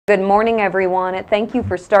Good morning, everyone. Thank you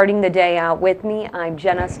for starting the day out with me. I'm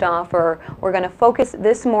Jenna Stauffer. We're going to focus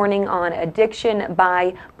this morning on addiction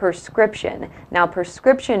by prescription. Now,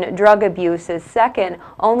 prescription drug abuse is second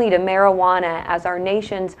only to marijuana as our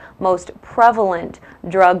nation's most prevalent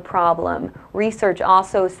drug problem. Research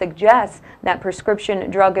also suggests that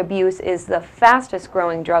prescription drug abuse is the fastest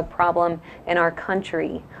growing drug problem in our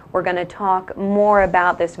country. We're going to talk more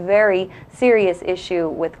about this very serious issue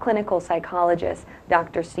with clinical psychologist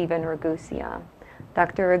Dr. Stephen Ragusea.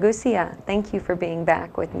 Dr. Ragusea, thank you for being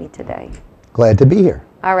back with me today. Glad to be here.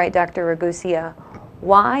 All right, Dr. Ragusea,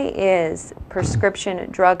 why is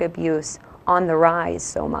prescription drug abuse on the rise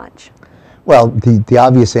so much? Well, the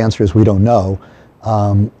obvious answer is we don't know.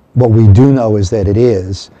 What we do know is that it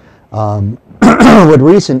is. What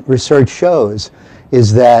recent research shows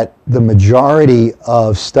is that the majority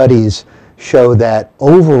of studies show that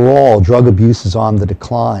overall drug abuse is on the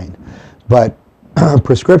decline, but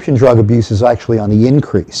prescription drug abuse is actually on the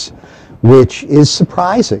increase, which is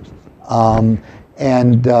surprising. And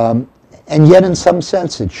yet in some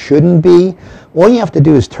sense it shouldn't be. All you have to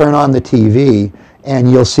do is turn on the TV and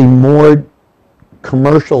you'll see more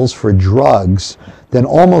commercials for drugs than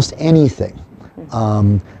almost anything.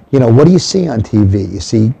 You know, what do you see on TV? You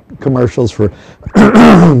see commercials for,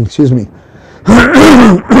 excuse me,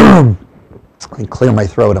 I can clear my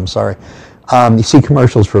throat, I'm sorry. You see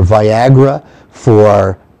commercials for Viagra,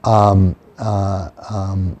 for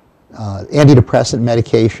antidepressant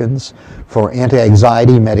medications, for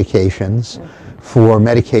anti-anxiety medications, for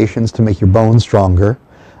medications to make your bones stronger.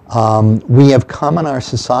 We have come in our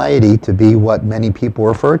society to be what many people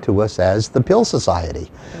refer to us as the pill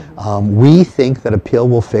society. We think that a pill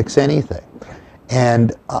will fix anything.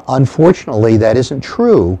 And unfortunately, that isn't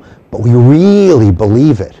true, but we really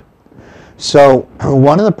believe it. So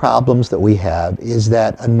one of the problems that we have is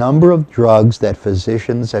that a number of drugs that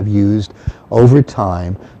physicians have used over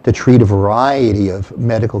time to treat a variety of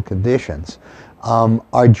medical conditions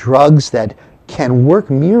are drugs that can work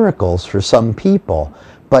miracles for some people,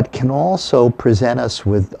 but can also present us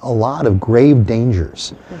with a lot of grave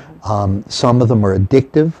dangers. Some of them are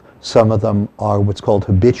addictive. Some of them are what's called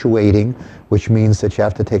habituating, which means that you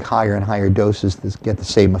have to take higher and higher doses to get the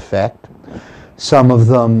same effect. Some of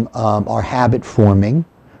them are habit forming,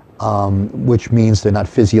 which means they're not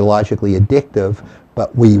physiologically addictive,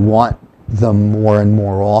 but we want them more and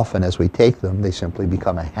more often as we take them. They simply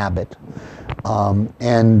become a habit. And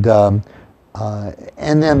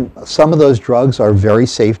then some of those drugs are very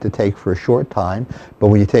safe to take for a short time, but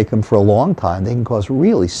when you take them for a long time, they can cause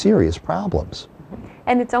really serious problems.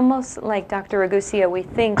 And it's almost like, Dr. Ragusea, we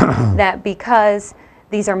think that because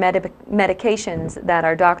these are medications that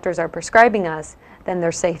our doctors are prescribing us, then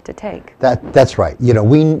they're safe to take. That's right. You know,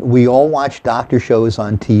 we all watch doctor shows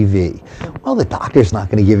on TV. Well, the doctor's not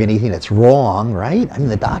going to give you anything that's wrong, right? I mean,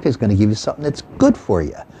 the doctor's going to give you something that's good for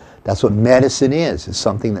you. That's what medicine is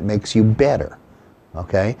something that makes you better,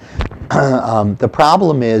 okay? The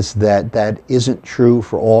problem is that that isn't true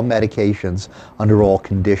for all medications under all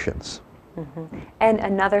conditions. And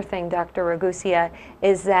another thing, Dr. Ragusea,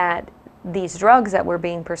 is that these drugs that we're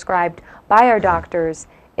being prescribed by our doctors,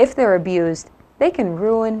 if they're abused, they can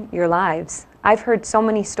ruin your lives. I've heard so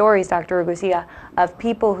many stories, Dr. Ragusea, of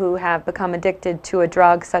people who have become addicted to a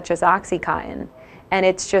drug such as Oxycontin, and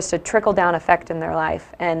it's just a trickle-down effect in their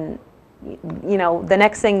life. And you know, the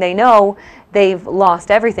next thing they know, they've lost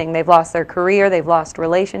everything. They've lost their career, they've lost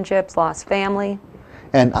relationships, lost family.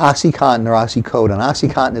 And Oxycontin or oxycodone.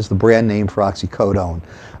 Oxycontin is the brand name for oxycodone.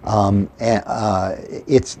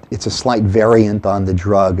 It's a slight variant on the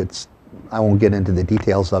drug. I won't get into the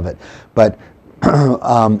details of it, but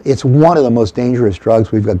it's one of the most dangerous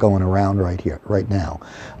drugs we've got going around right now.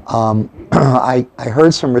 I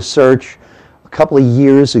heard some research a couple of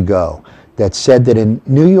years ago that said that in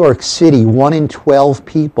New York City, 1 in 12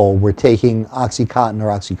 people were taking Oxycontin or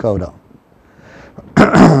oxycodone.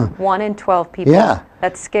 1 in 12 people. Yeah.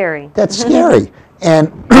 That's scary. That's scary.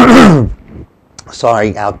 And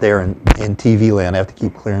sorry, out there in TV land, I have to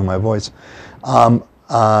keep clearing my voice. This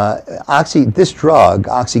drug,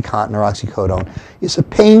 Oxycontin or oxycodone, is a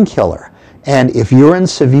painkiller. And if you're in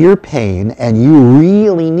severe pain and you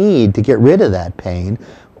really need to get rid of that pain,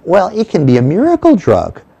 well, it can be a miracle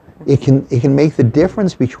drug. It can make the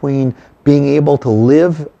difference between being able to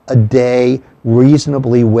live a day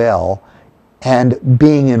reasonably well and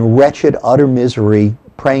being in wretched, utter misery,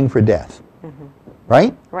 praying for death.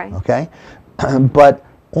 Right? Right. Okay? But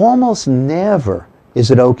almost never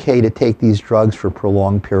is it okay to take these drugs for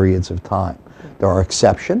prolonged periods of time. There are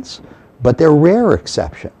exceptions, but they're rare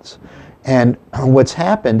exceptions. And what's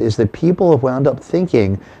happened is that people have wound up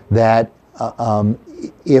thinking that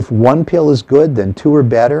if one pill is good, then 2 are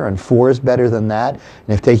better, and 4 is better than that. And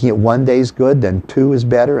if taking it one day is good, then 2 is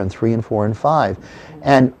better, and 3 and 4 and 5.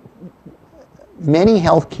 And many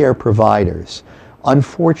healthcare providers,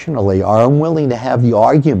 unfortunately, are unwilling to have the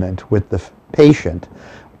argument with the patient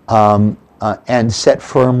and set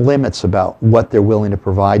firm limits about what they're willing to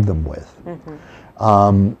provide them with.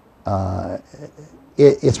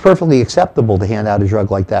 It's perfectly acceptable to hand out a drug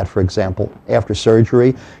like that, for example, after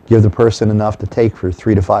surgery, give the person enough to take for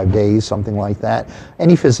 3 to 5 days, something like that.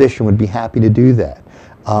 Any physician would be happy to do that.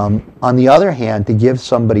 On the other hand, to give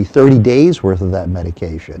somebody 30 days worth of that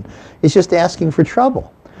medication is just asking for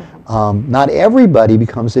trouble. Not everybody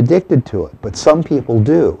becomes addicted to it, but some people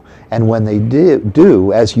do. And when they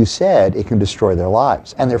do, as you said, it can destroy their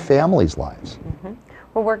lives and their families' lives.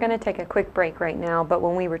 Well, we're going to take a quick break right now, but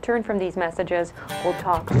when we return from these messages, we'll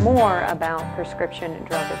talk more about prescription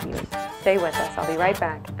drug abuse. Stay with us. I'll be right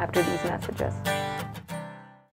back after these messages.